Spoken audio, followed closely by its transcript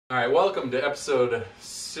All right, welcome to episode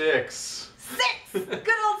 6. Good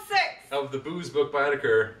old 6! Of the Booze Book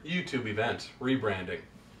Baedeker YouTube event, rebranding.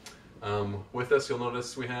 With us, you'll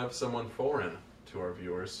notice we have someone foreign to our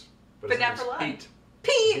viewers. But his not name's for long. Pete.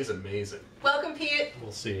 Pete! He's amazing. Welcome, Pete.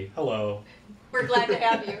 We'll see. Hello. We're glad to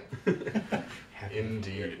have you.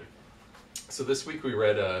 Indeed. So this week we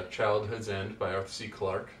read Childhood's End by Arthur C.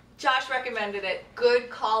 Clarke. Josh recommended it. Good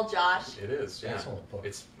call, Josh. It is, yeah. Excellent book.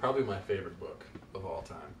 It's probably my favorite book of all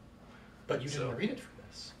time. But you didn't read it for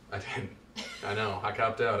this. I didn't. I know. I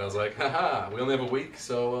copped out. I was like, haha, we only have a week,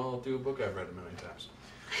 so I'll do a book I've read a million times.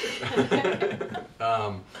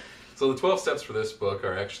 So the 12 steps for this book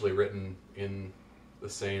are actually written in the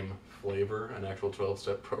same flavor an actual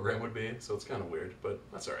 12-step program would be, so it's kind of weird, but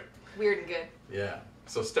that's all right. Weird and good. Yeah.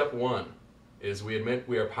 So step 1 is we admit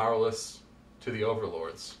we are powerless to the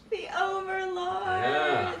overlords. The Overlord.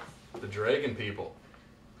 Yeah. The dragon people.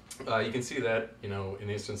 You can see that, in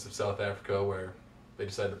the instance of South Africa where they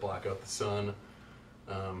decided to block out the sun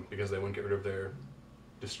because they wouldn't get rid of their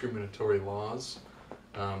discriminatory laws.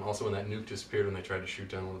 Also when that nuke disappeared when they tried to shoot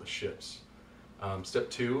down one of the ships.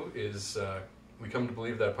 Step 2 is we come to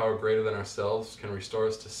believe that a power greater than ourselves can restore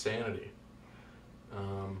us to sanity.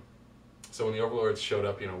 So when the overlords showed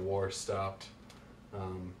up, war stopped.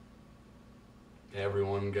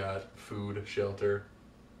 Everyone got food, shelter,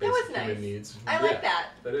 That was basic human nice. needs. I like that.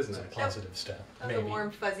 That is It's nice. a positive step. That was Maybe. a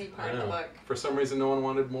warm, fuzzy part I of the know. book. For some reason, no one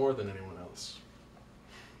wanted more than anyone else.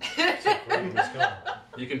 So where was going?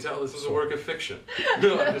 You can tell this was a work of fiction.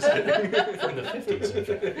 No, I'm just kidding. From the 50s, in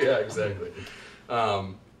fact. Yeah, exactly.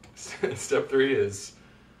 Step 3 is,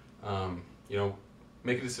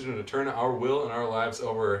 make a decision to turn our will and our lives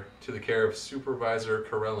over to the care of Supervisor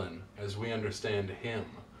Karelin as we understand him.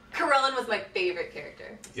 Karelin was my favorite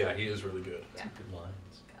character. Yeah, he is really good. Yeah. Good lines.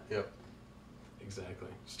 Yep, exactly.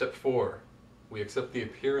 Step 4, we accept the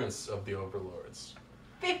appearance of the overlords.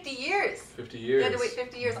 50 years. 50 years. You had to wait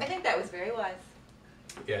 50 years. I think that was very wise.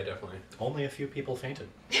 Yeah, definitely. Only a few people fainted.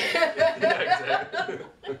 Yeah, exactly.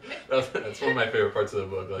 That's one of my favorite parts of the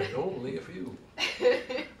book. Like, only a few.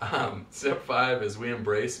 Step 5 is we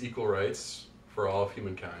embrace equal rights for all of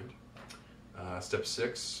humankind. Step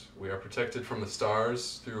 6, we are protected from the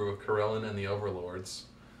stars through Karelin and the overlords.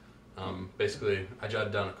 Basically, I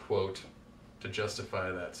jotted down a quote to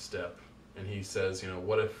justify that step. And he says,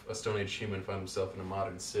 what if a Stone Age human found himself in a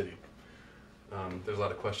modern city? There's a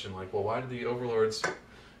lot of question like, well, why did the overlords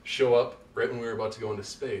show up right when we were about to go into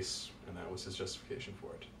space? And that was his justification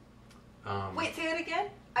for it. Wait, say that again?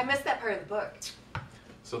 I missed that part of the book.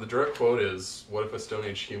 So the direct quote is, what if a Stone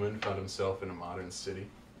Age human found himself in a modern city?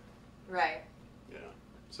 Right. Yeah.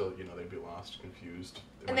 So, they'd be lost, confused.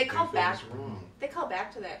 And might they do call things back. wrong. They call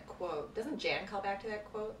back to that quote. Doesn't Jan call back to that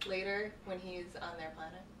quote later when he's on their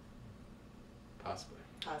planet? Possibly.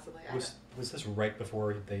 Possibly. Was this right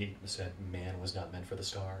before they said man was not meant for the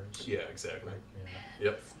stars? Yeah, exactly. Yeah.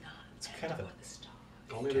 Yep. It's not. It's kind of a the stars.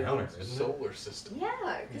 Only their own Counter, isn't it? solar system. Yeah,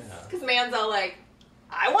 Yeah. because man's all like,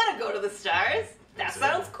 I want to go to the stars. That Exactly.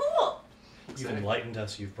 sounds cool. You've enlightened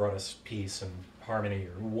us, you've brought us peace and harmony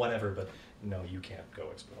or whatever, but no, you can't go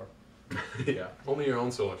explore. Yeah. Only your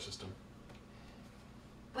own solar system.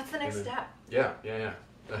 What's the next Amen. step? Yeah.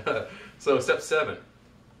 So step 7.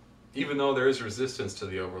 Even though there is resistance to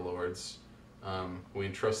the overlords, we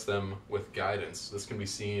entrust them with guidance. This can be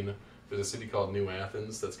seen, there's a city called New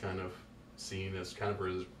Athens that's kind of seen as kind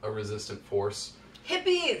of a resistant force.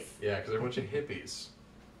 Hippies. Yeah, because they're a bunch of hippies,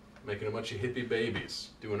 making a bunch of hippie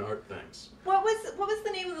babies, doing art things. What was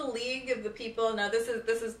the name of the league of the people? No, this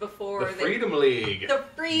is before The Freedom League! The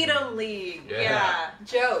Freedom League. Yeah.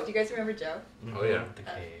 Joe. Do you guys remember Joe? Oh, yeah. The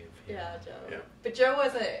cave. Yeah, Joe. Yeah. But Joe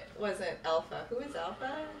wasn't Alpha. Who is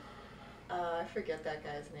Alpha? I forget that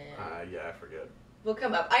guy's name. Yeah, I forget. We'll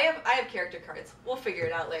come up. I have character cards. We'll figure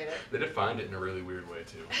it out later. They defined it in a really weird way,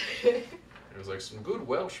 too. It was like some good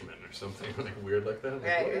Welshmen or something like weird like that.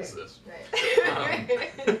 Like, what is this?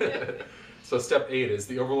 Right. So step 8 is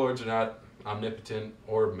the overlords are not omnipotent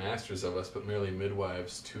or masters of us, but merely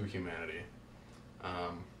midwives to humanity.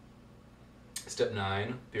 Step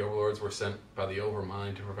 9, the overlords were sent by the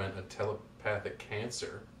Overmind to prevent a telepathic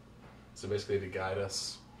cancer. So basically to guide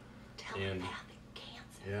us. Telepathic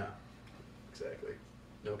cancer. Yeah, exactly.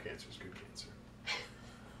 No cancer is good cancer.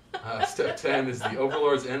 Step 10 is the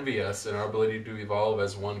overlords envy us and our ability to evolve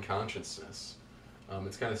as one consciousness.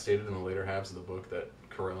 It's kind of stated in the later halves of the book that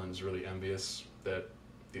Karelin is really envious that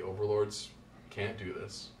the overlords can't do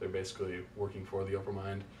this. They're basically working for the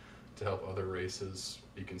Overmind to help other races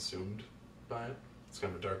be consumed by it. It's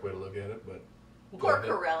kind of a dark way to look at it, but Poor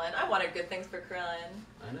Karelin. I wanted good things for Karelin.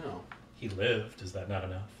 I know. He lived. Is that not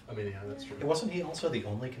enough? I mean, yeah, that's true. And wasn't he also the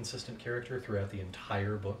only consistent character throughout the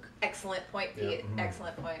entire book? Excellent point, Pete.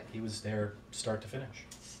 Excellent point. He was there start to finish.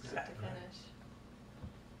 Start to finish.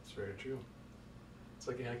 It's very true. It's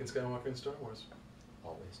like Anakin Skywalker in Star Wars.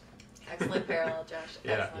 Always. Excellent parallel, Josh.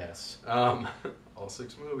 Yeah. Excellent. Yes. All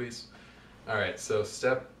 6 movies. All right, so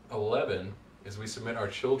step 11 is we submit our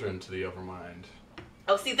children to the Overmind.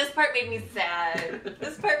 Oh, see, this part made me sad.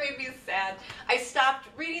 This part made me sad. I stopped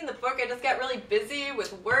reading the book. I just got really busy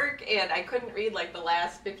with work, and I couldn't read, like, the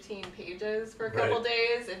last 15 pages for a couple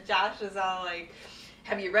days, and Josh is all like,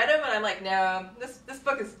 have you read them? And I'm like, no, this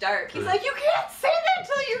book is dark. He's like, you can't say that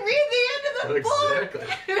until you read the end of the book.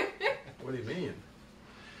 Exactly. What do you mean?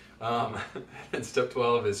 And step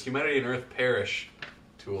 12 is humanity and Earth perish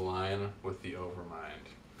to align with the Overmind.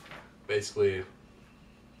 Basically,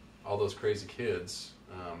 all those crazy kids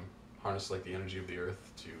harness like the energy of the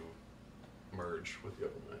Earth to merge with the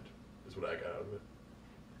Overmind, is what I got out of it.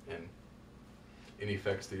 And in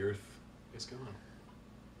effect, the Earth is gone.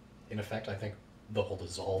 In effect, I think the whole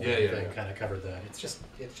dissolving thing kind of covered that. It's just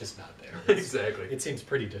not there. Exactly. It seems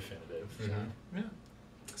pretty definitive. So, yeah.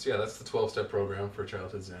 So yeah, that's the 12-step program for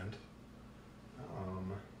Childhood's End.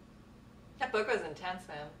 That book was intense,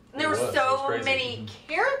 man. And It there were was. It so was crazy. many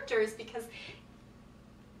characters because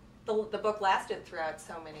the book lasted throughout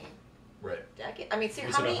so many Right. decades. I mean, so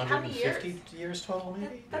Was how it many years? 150 years total,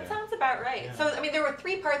 maybe? That Yeah. sounds about right. Yeah. So, I mean, there were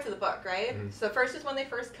 3 parts of the book, right? Mhm. So first is when they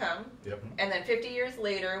first come, Yep. and then 50 years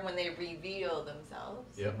later when they reveal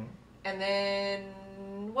themselves. Yep. Mhm. And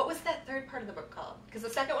then, what was that 3rd part of the book called? Because the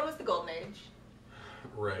second one was the Golden Age.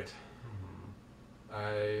 Right.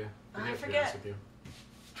 I forget. To be honest with you.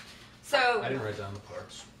 So, I didn't write down the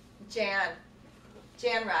parts. Jan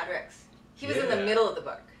Roderick's. He was in the Yeah. middle of the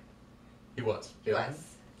book. He was. He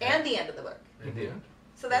was. And the end of the book. In the end.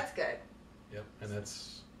 So that's good. Yep. And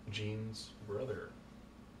that's Jean's brother,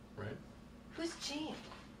 right? Who's Jean?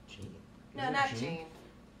 Gee. No, it not Jean?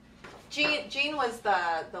 Jean. Jean was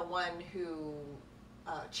the one who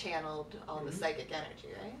channeled all the psychic energy,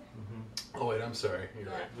 right? Mhm. Oh wait, I'm sorry. You're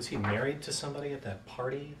Yeah. right. Was he married to somebody at that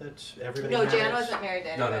party that everybody No, has? Jan wasn't married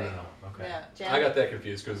to No, anybody. no. Okay. Yeah, Jan. I got that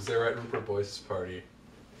confused because they were at Rupert Boyce's party,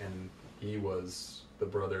 and he was the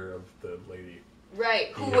brother of the lady.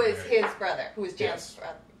 Right, who Yeah, was right. his brother, who was Jan's Yes.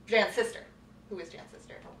 brother. Jan's sister. Who was Jan's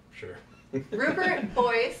sister? Sure. Rupert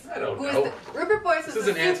Boyce. I don't who was know. Rupert Boyce was This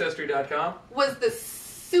the isn't Ancestry.com. was the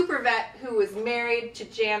super vet who was married to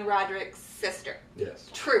Jan Roderick's sister. Yes.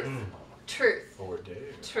 Truth. Mm. Truth. Or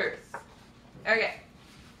Dave. Truth. Okay.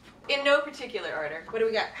 In no particular order. What do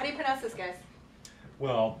we got? How do you pronounce this, guys?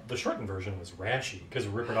 Well, the shortened version was Rashi, because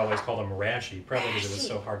Rupert always called him Rashi, probably because it was Rashi.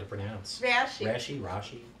 so hard to pronounce. Rashi.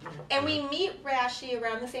 Rashi. And we meet Rashi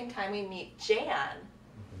around the same time we meet Jan.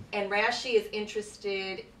 And Rashi is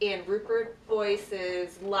interested in Rupert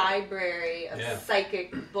Boyce's library of Yeah.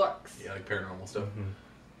 psychic books. Yeah, like paranormal stuff. Mhm.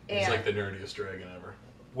 He's And like the nerdiest dragon ever.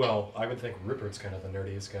 Well, I would think Rupert's kind of the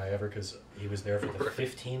nerdiest guy ever, because he was there for the Right.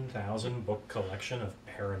 15,000 book collection of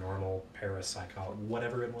paranormal, parapsychology,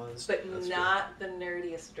 whatever it was. but That's not the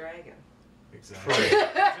nerdiest dragon. Exactly.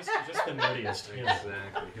 just the nerdiest human.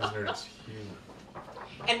 Exactly. He's the nerdiest human.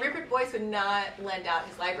 And Rupert Boyce would not lend out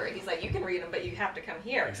his library. He's like, you can read them, but you have to come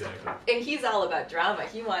here. Exactly. And he's all about drama.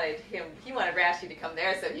 He wanted Rashi to come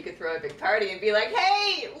there so he could throw a big party and be like,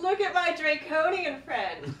 hey, look at my draconian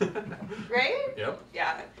friend. Right? Yep.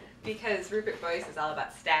 Yeah. Because Rupert Boyce is all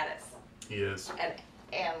about status He is. and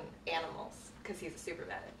animals. Because he's a super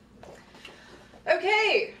vet.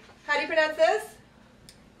 Okay. How do you pronounce this?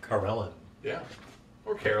 Carellin. Yeah.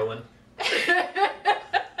 Or Carolyn.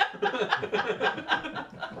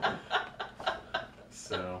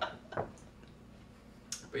 So,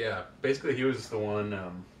 but yeah, basically he was the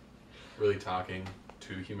one really talking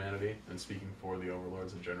to humanity and speaking for the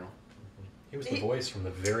overlords in general. He was the voice from the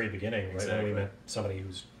very beginning, right? When Exactly. we met somebody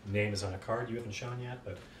whose name is on a card you haven't shown yet,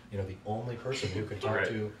 but the only person who could talk Right.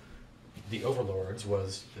 to the overlords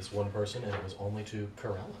was this one person, and it was only to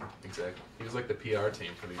Carellin. Exactly. He was like the PR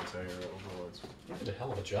team for the entire overlords. He did a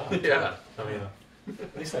hell of a job. Yeah. I mean,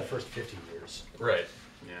 At least that first 50 years. right.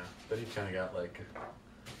 Yeah. Then he kind of got like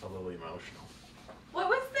a little emotional. What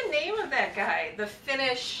was the name of that guy? The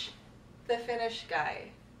Finnish guy.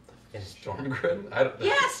 Stormgren? I don't know.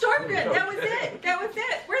 Yeah, Stormgren. That was Okay. it. That was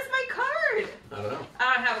it. Where's my card? I don't know.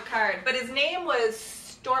 I don't have a card, but his name was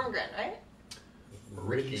Stormgren, right?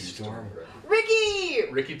 Ricky Stormgren. Ricky!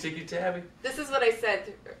 Ricky Tikki Tabby. This is what I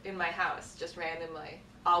said in my house, just randomly,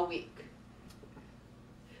 all week.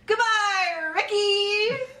 Goodbye,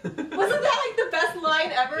 Ricky! Wasn't that like the best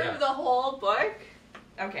line ever Yeah. of the whole book?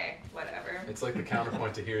 Okay, whatever. It's like the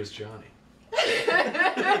counterpoint to Here's Johnny.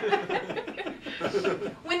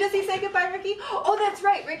 When does he say goodbye, Ricky? Oh, that's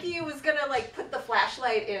right. Ricky was gonna like put the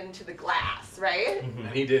flashlight into the glass, right? And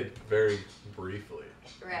he did very briefly.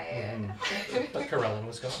 Right. But Corellin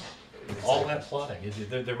was gone. All that plotting.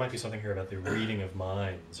 There might be something here about the reading of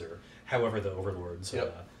minds, or however the overlords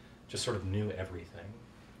just sort of knew everything.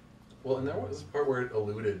 Well, and there was a part where it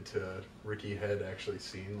alluded to Ricky had actually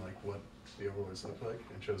seen like what the overlords looked like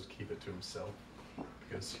and chose to keep it to himself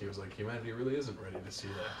because he was like, humanity really isn't ready to see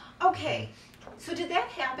that. Okay, so did that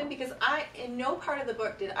happen? Because in no part of the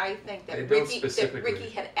book did I think that They don't Ricky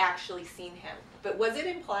had actually seen him. But was it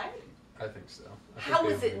implied? I think so. I think How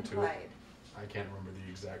they was it alluded to implied? I can't remember the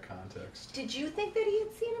exact context. Did you think that he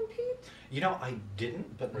had seen him, Pete? You know, I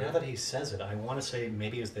didn't, but Really? now that he says it, I want to say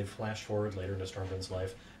maybe as they flash forward later into Stormwind's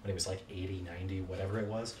life, when he was like 80, 90, whatever it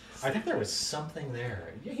was, I think there was something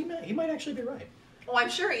there. Yeah, he might actually be right. Oh, I'm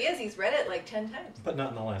sure he is. He's read it like 10 times. But not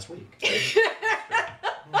in the last week.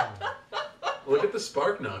 Look at the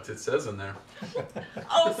Spark Notes. It says in there.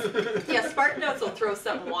 Oh, yeah, Spark Notes will throw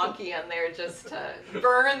something wonky in there just to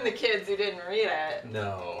burn the kids who didn't read it.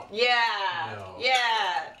 No. Yeah. No.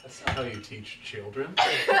 Yeah. That's not how you teach children.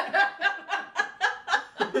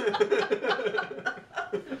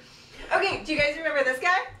 Okay, do you guys remember this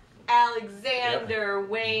guy? Alexander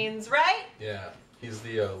Wayne's, right? Yeah. He's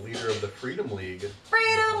the leader of the Freedom League.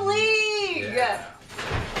 Freedom League! Yeah.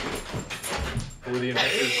 Who are the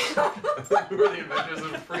inventors? Who are the inventors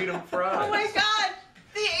of Freedom Fries? Oh my god!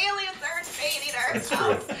 The aliens are invading our That's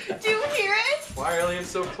house! true. Do you hear it? Why are aliens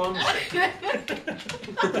so clumsy? But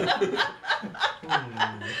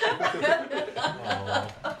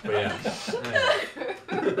yeah.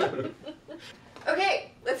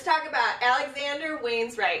 Okay, let's talk about Alexander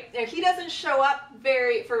Wayne's Right. Now, he doesn't show up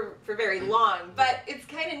for very long, but it's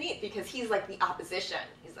kind of neat because he's like the opposition.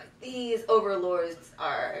 He's like, these overlords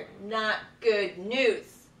are not good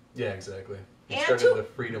news. Yeah, exactly. He And started the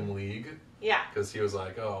Freedom League Yeah. because he was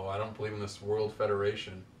like, oh, I don't believe in this World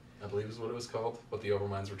Federation. I believe is what it was called. What the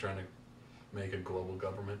Overminds were trying to make a global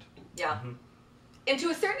government. Yeah. And to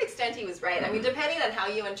a certain extent, he was right. I mean, depending on how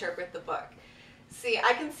you interpret the book. See,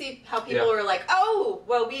 I can see how people Yeah. are like, oh,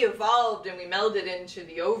 well, we evolved and we melded into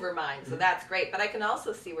the Overmind, so that's great. But I can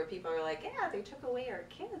also see where people are like, yeah, they took away our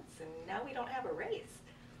kids, and now we don't have a race.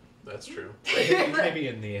 That's true. Maybe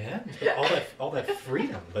in the end, but all that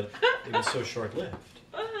freedom, but it was so short-lived.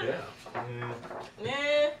 Yeah.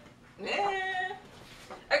 Nah.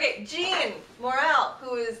 Okay, Jean Morel,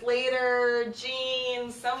 who is later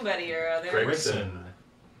Jean somebody or other. Gregson.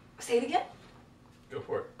 Say it again? Go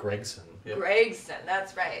for it. Gregson. Yep. Gregson,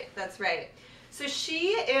 that's right. So she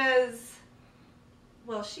is,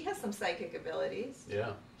 well, she has some psychic abilities.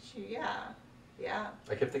 Yeah. Yeah.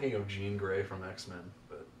 I kept thinking of Jean Grey from X-Men,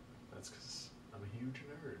 but that's because I'm a huge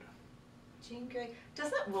nerd. Jean Grey.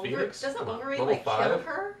 Doesn't Wolverine Level like 5? kill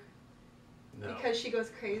her? No. Because she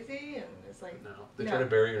goes crazy and is like... No. They try to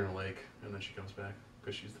bury her in a lake, and then she comes back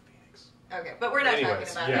because she's the Phoenix. Okay, but we're not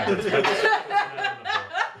Anyways, talking Yeah. about that. That's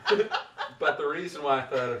not in the book. But the reason why I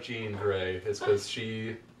thought of Jean Grey is because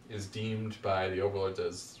she is deemed by the Overlords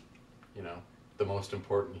as, the most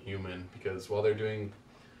important human. Because while they're doing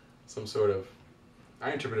some sort of,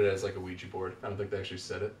 I interpret it as like a Ouija board. I don't think they actually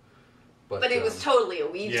said it. But it was totally a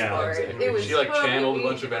Ouija Yeah, board. Exactly. It was She totally channeled a Ouija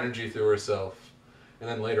bunch of board. energy through herself, and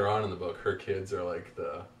then later on in the book, her kids are like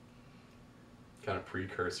the kind of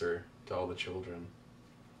precursor to all the children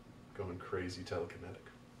going crazy telekinetic.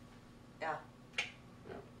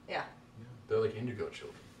 Yeah. They're like indigo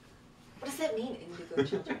children. What does that mean, indigo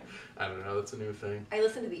children? I don't know. That's a new thing. I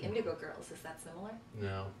listen to the Indigo Girls. Is that similar?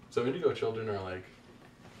 No. So indigo children are like,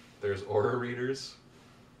 there's aura readers,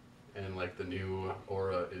 and like the new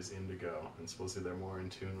aura is indigo, and supposedly they're more in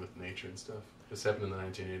tune with nature and stuff. This happened in the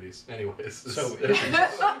 1980s. Anyways. So,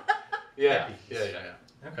 yeah.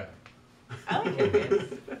 okay. I like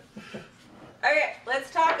it. Okay,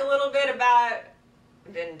 let's talk a little bit about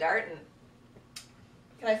Vin Darton.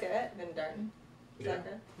 Can I say that? Vin Darton? Is that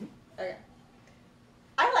good? Okay.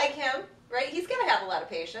 I like him, right? He's going to have a lot of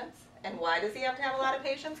patience. And why does he have to have a lot of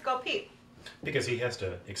patience? Go Pete. Because he has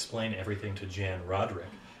to explain everything to Jan Roderick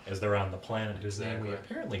as they're on the planet whose name we Exactly.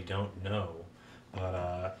 apparently don't know.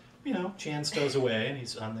 But, Jan stows away and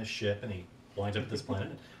he's on this ship and he winds up at this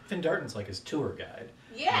planet. Finn Darton's like his tour guide.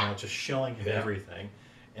 Yeah. Just showing him Yeah. everything.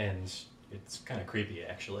 And it's kind of creepy,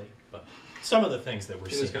 actually. But some of the things that we're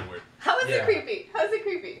It is seeing. kind of weird. How is Yeah. it creepy? How's it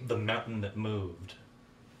creepy? The mountain that moved.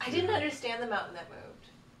 I didn't understand the mountain that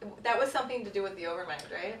moved. That was something to do with the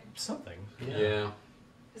Overmind, right? Something. Yeah.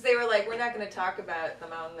 Because they were like, we're not going to talk about the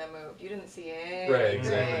mountain that moved. You didn't see anything. Right,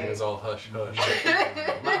 exactly. It was all hush hush.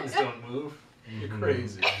 Mountains don't move. You're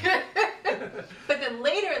crazy. But then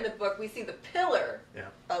later in the book, we see the pillar Yeah.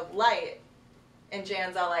 of light, and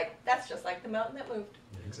Jan's all like, "That's just like the mountain that moved."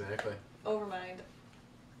 Exactly. Overmind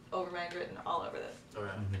written all over this. Oh,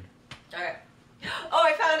 yeah. All right. Oh,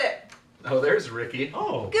 I found it. Oh, there's Ricky.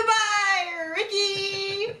 Oh. Goodbye,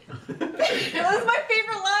 Ricky. That was my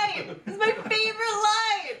favorite line. This is my favorite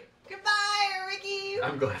line. Goodbye, Ricky.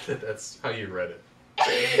 I'm glad that that's how you read it.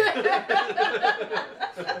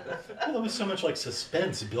 Well, there was so much like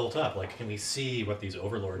suspense built up. Like, can we see what these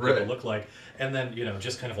overlord people Right. look like? And then,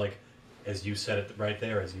 just kind of like, as you said it right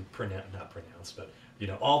there, as you not pronounce, but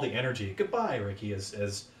all the energy. Goodbye, Ricky,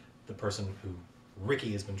 as the person who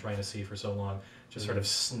Ricky has been trying to see for so long, just sort of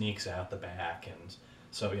sneaks out the back, and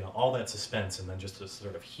so all that suspense, and then just a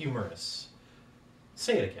sort of humorous.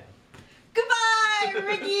 Say it again. Goodbye,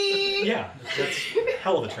 Ricky. Yeah, that's a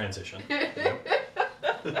hell of a transition.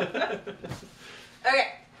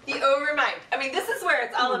 Okay, the overmind. I mean, this is where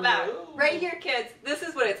it's all about. Right here, kids, this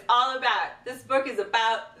is what it's all about. This book is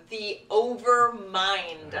about the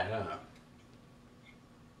overmind. Yeah.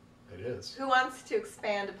 It is. Who wants to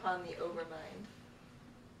expand upon the overmind?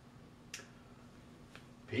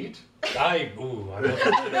 Pete? I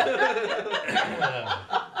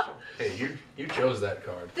Hey, you chose that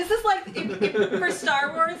card. This is like, if for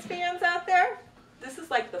Star Wars fans out there, this is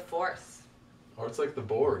like the Force. Or it's like the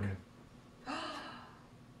Borg.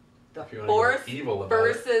 The If you wanna Force go evil about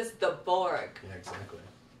versus the Borg. Yeah, exactly.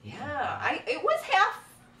 Yeah, it was half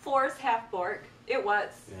Force, half Borg. It was,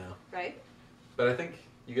 Yeah. right? But I think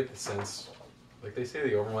you get the sense, like they say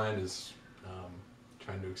the Overmind is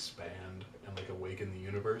trying to expand and like awaken the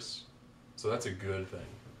universe. So that's a good thing.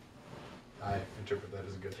 I interpret that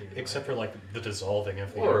as a good thing. Except for like the dissolving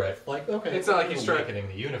of the All earth. Like, okay, It's not like we're he's trying- awakening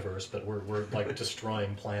the universe, but we're like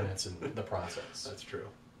destroying planets in the process. That's true.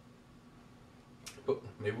 But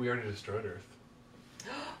maybe we already destroyed Earth.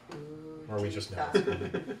 Ooh, Or we deep just know thought. it's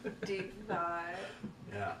coming. Deep thought.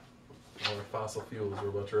 Yeah. All our fossil fuels are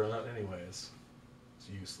about to run out anyways. It's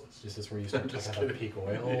useless. Is this where you start I'm just talking about kidding. peak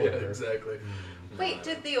oil? Yeah, or- exactly. Mm. Wait,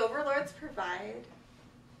 did the overlords provide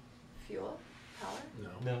fuel? Power? No.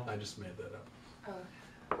 No. I just made that up.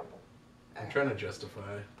 Oh. I'm trying to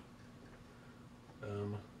justify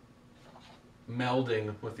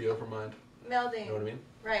melding with the Overmind. Melding. You know what I mean?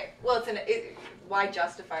 Right. Well, why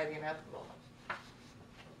justify the inevitable?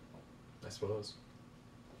 I suppose.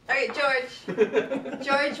 All right, George.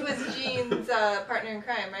 George was Jean's partner in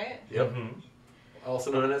crime, right? Yep. Mhm.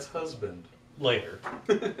 Also known as husband. Later.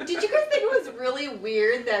 Did you guys think it was really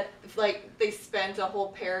weird that like they spent a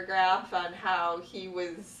whole paragraph on how he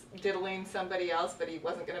was diddling somebody else, but he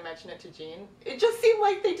wasn't going to mention it to Jean? It just seemed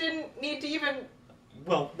like they didn't need to even.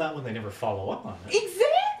 Well, not when they never follow up on it.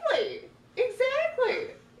 Exactly.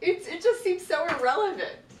 It just seems so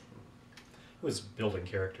irrelevant. It was building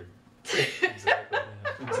character. Exactly.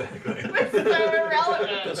 Yeah. Exactly. It's so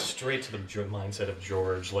irrelevant. Goes straight to the mindset of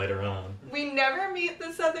George later on. We never meet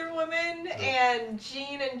this other woman, and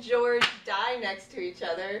Jean and George die next to each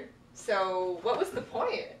other. So, what was the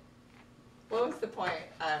point? What was the point?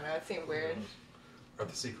 I don't know. It seemed weird.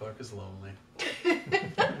 Arthur C. Clarke is lonely.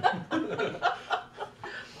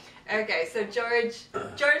 Okay, so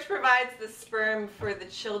George provides the sperm for the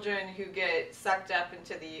children who get sucked up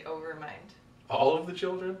into the overmind. All of the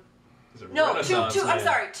children? Is it No, Renaissance two. I'm man?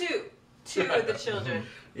 sorry, two of the children.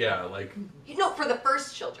 Yeah, like For the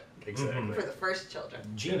first children. exactly. For the first children.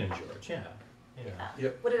 Jean and George, yeah.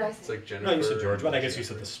 Yep. What did I say? It's like Jennifer. No, you said George, but I guess you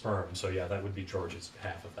Jeffrey. said the sperm, so yeah, that would be George's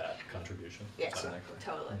half of that contribution. Yeah, Exactly.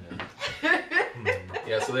 totally.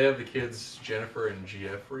 Yeah, so they have the kids Jennifer and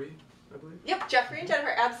Jeffrey, I believe. Yep, Jeffrey and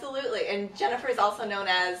Jennifer, absolutely. And Jennifer is also known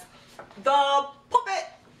as the puppet.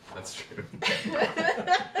 That's true.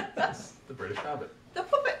 That's the British Hobbit. The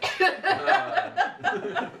puppet.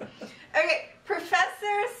 Okay,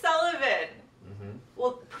 Professor Sullivan. Mm-hmm.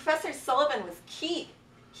 Well, Professor Sullivan was key.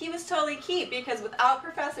 He was totally key because without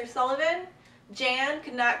Professor Sullivan, Jan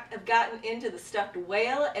could not have gotten into the stuffed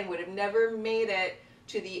whale and would have never made it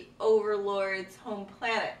to the Overlord's home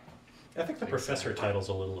planet. I think the professor title's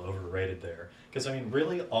a little overrated there. Because, I mean,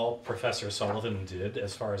 really all Professor Sullivan did,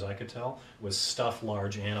 as far as I could tell, was stuff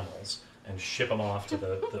large animals and ship them off to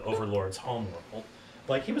the Overlord's homeworld.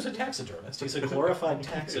 Like, he was a taxidermist. He's a glorified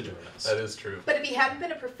taxidermist. That is true. But if he hadn't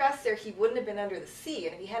been a professor, he wouldn't have been under the sea.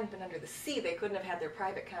 And if he hadn't been under the sea, they couldn't have had their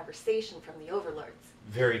private conversation from the Overlords.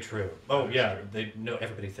 Very true. Oh, That is yeah, true.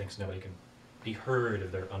 everybody thinks nobody can be heard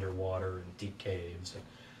if they're underwater in deep caves.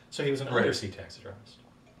 So he was an Right. undersea taxidermist.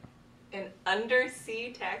 An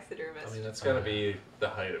undersea taxidermist. I mean, that's got to be the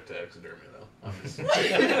height of taxidermy, though. Obviously.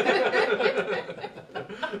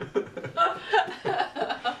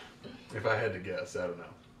 If I had to guess, I don't know.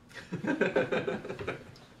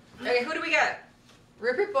 Okay, who do we got?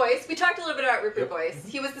 Rupert Boyce. We talked a little bit about Rupert Boyce.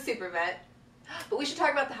 He was the super vet. But we should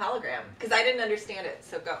talk about the hologram, because I didn't understand it,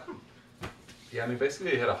 so go. Yeah, I mean,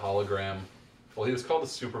 basically he had a hologram. Well, he was called a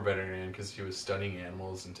super veterinarian because he was studying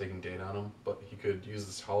animals and taking data on them, but he could use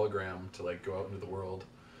this hologram to, like, go out into the world,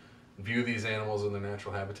 view these animals in their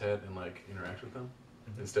natural habitat, and, like, interact with them,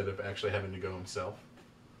 instead of actually having to go himself.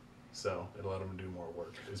 So it allowed him to do more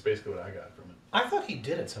work. It's basically what I got from it. I thought he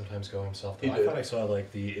did it sometimes go himself. Though. He I did. thought I saw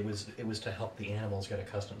like it was to help the animals get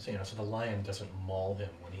accustomed. You know, so the lion doesn't maul him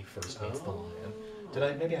when he first meets the lion.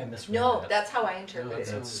 Maybe I misread No, that? that's how I interpreted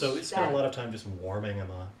No, it. So he spent a lot of time just warming him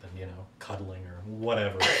up and, you know, cuddling or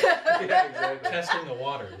whatever. Yeah, exactly. Testing the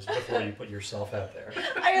waters before you put yourself out there.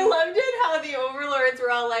 I loved it how the overlords were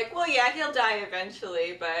all like, well, yeah, he'll die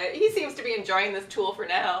eventually, but he seems to be enjoying this tool for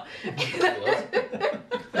now.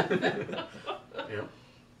 Yeah.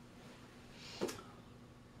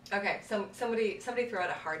 Okay, so somebody throw out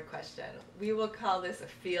a hard question. We will call this a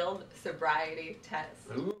field sobriety test.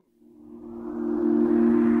 Ooh.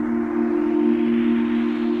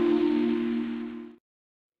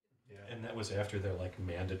 And that was after their like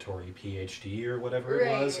mandatory PhD or whatever it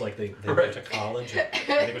Right. was. Like they went to college. And I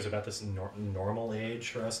think it was about this normal age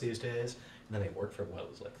for us these days. And then they worked for what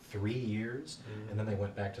was like 3 years, and then they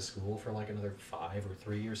went back to school for like another 5 or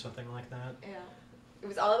 3 or something like that. Yeah. It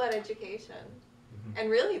was all about education. And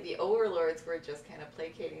really, the overlords were just kind of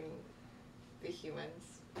placating the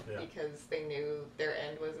humans because they knew their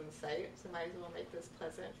end was in sight, so might as well make this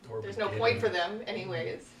pleasant. Or There's no beginning. point for them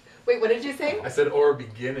anyways. Wait, what did you say? I said, or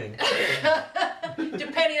beginning.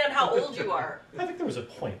 Depending on how old you are. I think there was a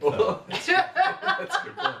point though. Well, that's a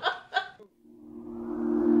good point.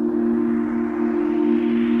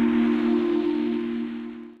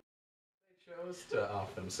 They chose to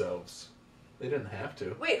off themselves. They didn't have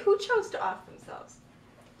to. Wait, who chose to off themselves?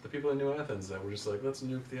 The people in New Athens that were just like, let's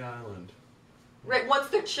nuke the island. Right, once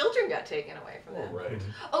their children got taken away from Oh, them. right.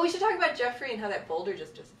 Oh, we should talk about Jeffrey and how that boulder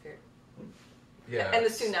just disappeared. Yeah. And the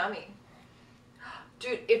tsunami.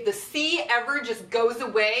 Dude, if the sea ever just goes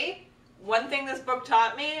away, one thing this book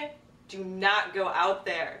taught me, do not go out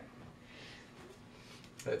there.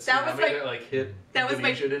 That That was tsunami like- that like hit that was my-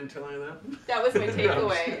 Indonesia didn't tell you that? That was my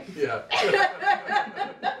takeaway. Yeah.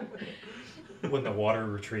 When the water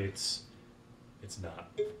retreats, it's not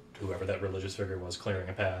whoever that religious figure was clearing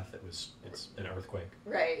a path. It's an earthquake.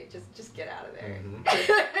 Right, just get out of there.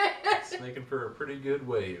 It's making for a pretty good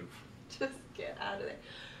wave. Just get out of there.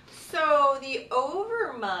 So the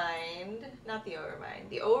Overmind, not the Overmind,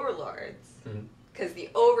 the Overlords, because the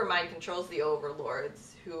Overmind controls the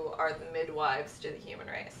Overlords, who are the midwives to the human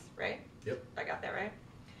race, right? Yep. I got that right.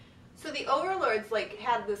 So the Overlords like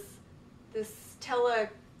had this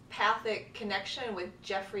telepathic connection with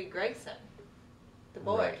Jeffrey Gregson, the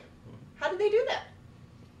boy. Right. How did they do that?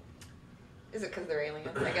 Is it because they're aliens?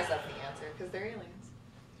 I guess that's the answer, because they're aliens.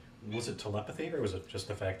 Was it telepathy, or was it just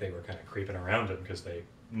the fact they were kind of creeping around him because they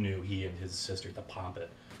knew he and his sister, the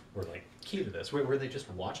Poppet, were like key to this? Were they just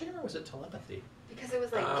watching him, or was it telepathy? Because it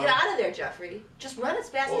was like, get out of there, Jeffrey. Just run as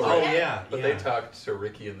fast as you Oh, can. yeah. But they talked to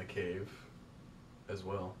Ricky in the cave as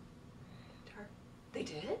well. They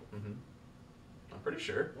did? Mm-hmm. I'm pretty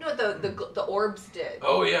sure. No, the orbs did.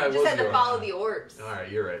 Oh, yeah, You it just was had the to orbs. follow the orbs. All right,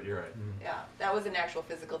 you're right. Yeah, that was an actual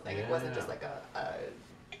physical thing. It wasn't just Yeah. like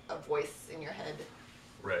a voice in your head.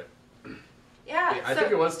 Right. Yeah, I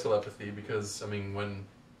think it was telepathy because, I mean, when...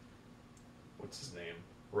 What's his name?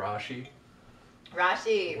 Rashi?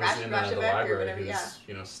 Rashi Was in the Beck or library. whatever, He was, yeah.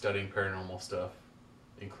 you know, studying paranormal stuff,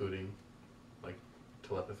 including, like,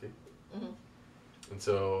 telepathy. Mm-hmm. And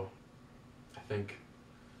so, I think...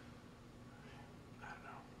 I don't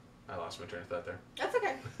know. I lost my train of thought there. That's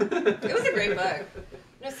okay. It was a great book.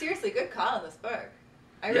 No, seriously, good call on this book.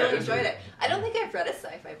 I Yeah, really it is enjoyed really- it. I don't think I've read a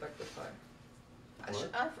sci-fi book before.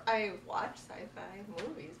 What? I watched sci-fi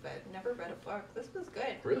movies, but never read a book. This was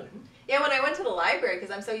good. Really? Yeah, when I went to the library,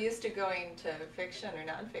 because I'm so used to going to fiction or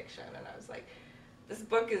nonfiction, and I was like, this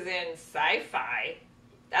book is in sci-fi.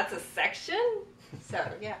 That's a section? So,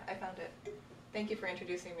 yeah, I found it. Thank you for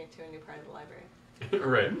introducing me to a new part of the library.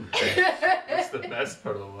 Right. That's the best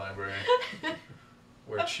part of the library.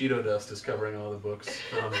 Where Cheeto dust is covering all the books.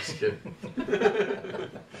 No, I'm just kidding.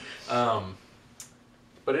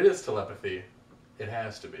 But it is telepathy. It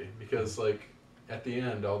has to be. Because, like, at the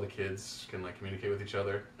end, all the kids can, like, communicate with each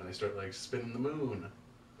other, and they start, like, spinning the moon.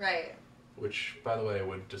 Right. Which, by the way,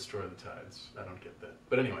 would destroy the tides. I don't get that.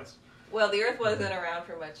 But anyways. Well, the Earth wasn't around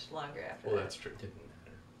for much longer after Well, that. that's true. Didn't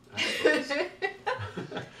matter. I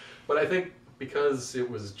suppose. But I think because it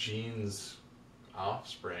was Jean's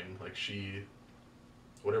offspring, like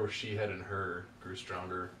whatever she had in her grew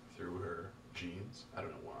stronger through her genes. I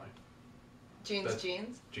don't know why. Genes.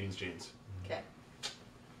 Genes. Okay.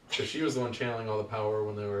 So she was the one channeling all the power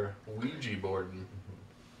when they were Ouija boarding.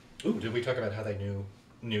 Ooh, did we talk about how they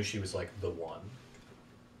knew she was like the one?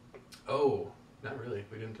 Oh, not really.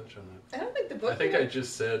 We didn't touch on that. I don't think the book. I think I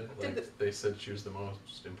just said Did they said she was the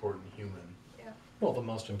most important human. Yeah. Well, the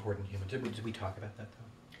most important human. Did we talk about that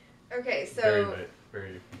though? Okay, so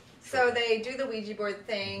very. So they do the Ouija board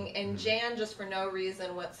thing, and Jan, just for no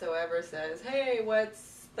reason whatsoever, says, "Hey,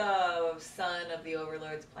 what's the sun of the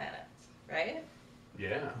Overlord's planet?" Right?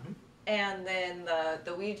 Yeah. Mm-hmm. And then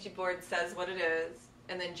the Ouija board says what it is,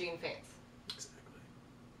 and then Jean faints. Exactly.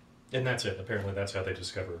 And that's it. Apparently, that's how they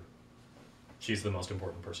discover she's the most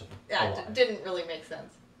important person. Yeah, alive. didn't really make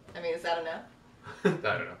sense. I mean, is that enough? I don't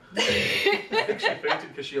know. I think she fainted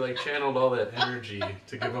because she channeled all that energy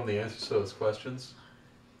to give them the answers to those questions.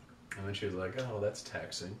 And then she was like, oh, that's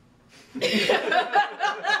taxing.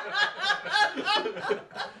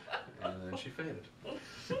 And then she fainted.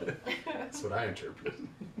 That's what I interpreted.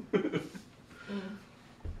 But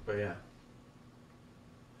yeah.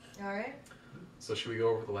 All right. So should we go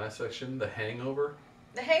over the last section, the hangover?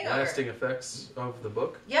 The Hangover. Lasting effects of the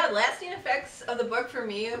book? Yeah, lasting effects of the book for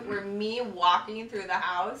me were me walking through the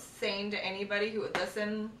house saying to anybody who would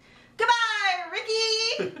listen, "Goodbye,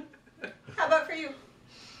 Ricky!" How about for you?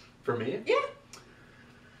 For me? Yeah.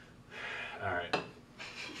 Alright.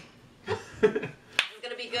 It's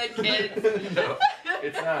gonna be good, kids. No,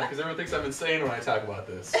 it's not, because everyone thinks I'm insane when I talk about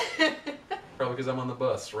this. Probably because I'm on the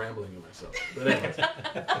bus rambling to myself. But anyways.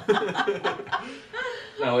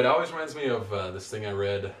 No, it always reminds me of this thing I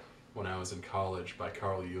read when I was in college by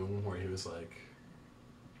Carl Jung, where he was like,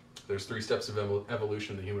 there's 3 steps of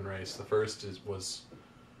evolution in the human race. The first was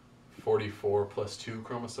 44 plus 2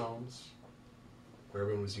 chromosomes, where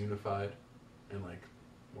everyone was unified and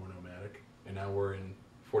more nomadic. And now we're in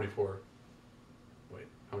 44. Wait,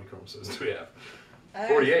 how many chromosomes do we have?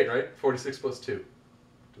 48, right? 46 plus 2.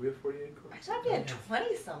 Do we have 48 I chromosomes? thought we had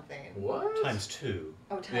 20-something. What? Times 2.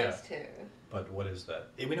 Oh, times 2. But what is that?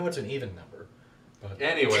 We know it's an even number. But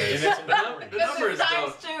Anyways, and it's the numbers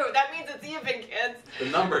times don't. 2. That means it's even, kids. The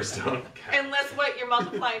numbers don't count. Unless what you're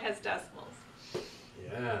multiplying has decimals.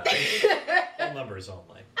 Yeah. all numbers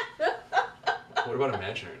only. What about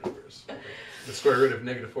imaginary numbers? The square root of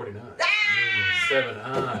negative 49. 7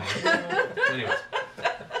 Anyways.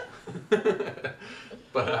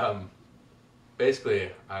 But basically,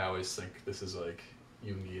 I always think this is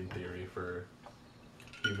Jungian theory for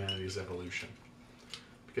humanity's evolution,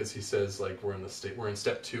 because he says we're in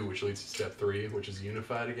step 2, which leads to step 3, which is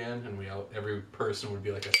unified again, and every person would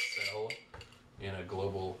be like a cell in a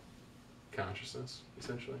global consciousness,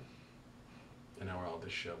 essentially. And now we're all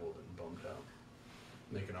disheveled and bummed out,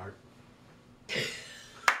 making art.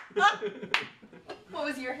 What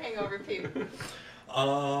was your hangover, Pete? I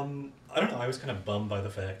don't know. I was kind of bummed by the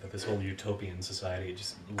fact that this whole utopian society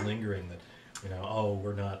just lingering that, oh,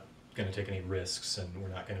 we're not going to take any risks and we're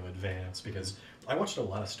not going to advance, because I watched a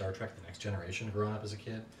lot of Star Trek: The Next Generation growing up as a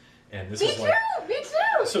kid, and this was Me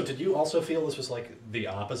too. So did you also feel this was the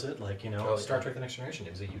opposite? Oh, Star yeah. Trek: The Next Generation,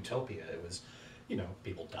 it was a utopia. It was,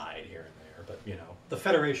 people died here and there, but the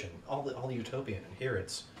Federation, all utopian, and here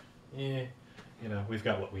it's, we've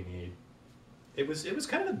got what we need. It was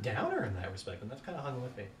kind of a downer in that respect, and that's kind of hung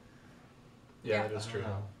with me. Yeah, Yeah. that is true.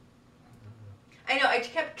 I know. I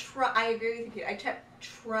agree with you, Pete. I kept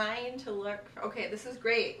trying to look. Okay, this is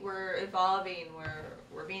great. We're evolving.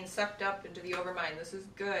 We're being sucked up into the overmind. This is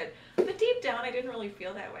good. But deep down, I didn't really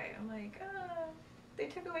feel that way. I'm like, they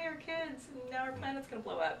took away our kids, and now our planet's gonna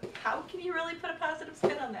blow up. How can you really put a positive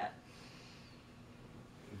spin on that?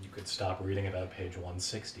 You could stop reading about page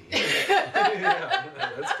 160. Yeah,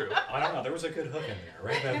 that's true. I don't know. There was a good hook in there,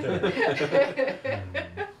 right back there.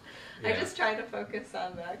 I just try to focus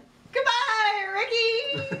on the goodbye,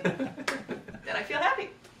 Ricky. Then I feel happy.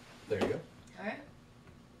 There you go. All right.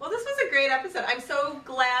 Well, this was a great episode. I'm so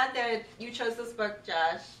glad that you chose this book,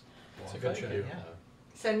 Josh. It's a good show. Thank you. Yeah.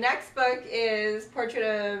 So next book is Portrait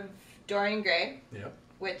of Dorian Gray, Yep.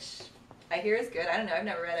 which I hear is good. I don't know. I've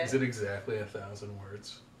never read it. Is it exactly 1,000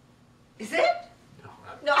 words? Is it? No.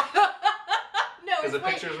 No. No, Because it's a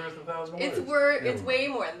way, picture's worth 1,000 words. it's way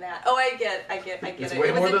more than that. Oh, I get It's it. way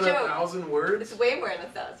It was more a than joke. 1,000 words? It's way more than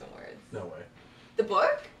 1,000 words. No way. The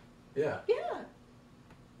book? Yeah. Yeah.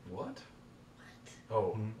 What?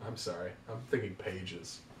 Oh, I'm sorry. I'm thinking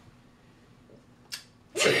pages.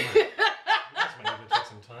 You guys might need to take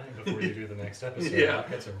some time before you do the next episode. Yeah,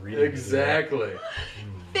 I've got some reading to do. exactly.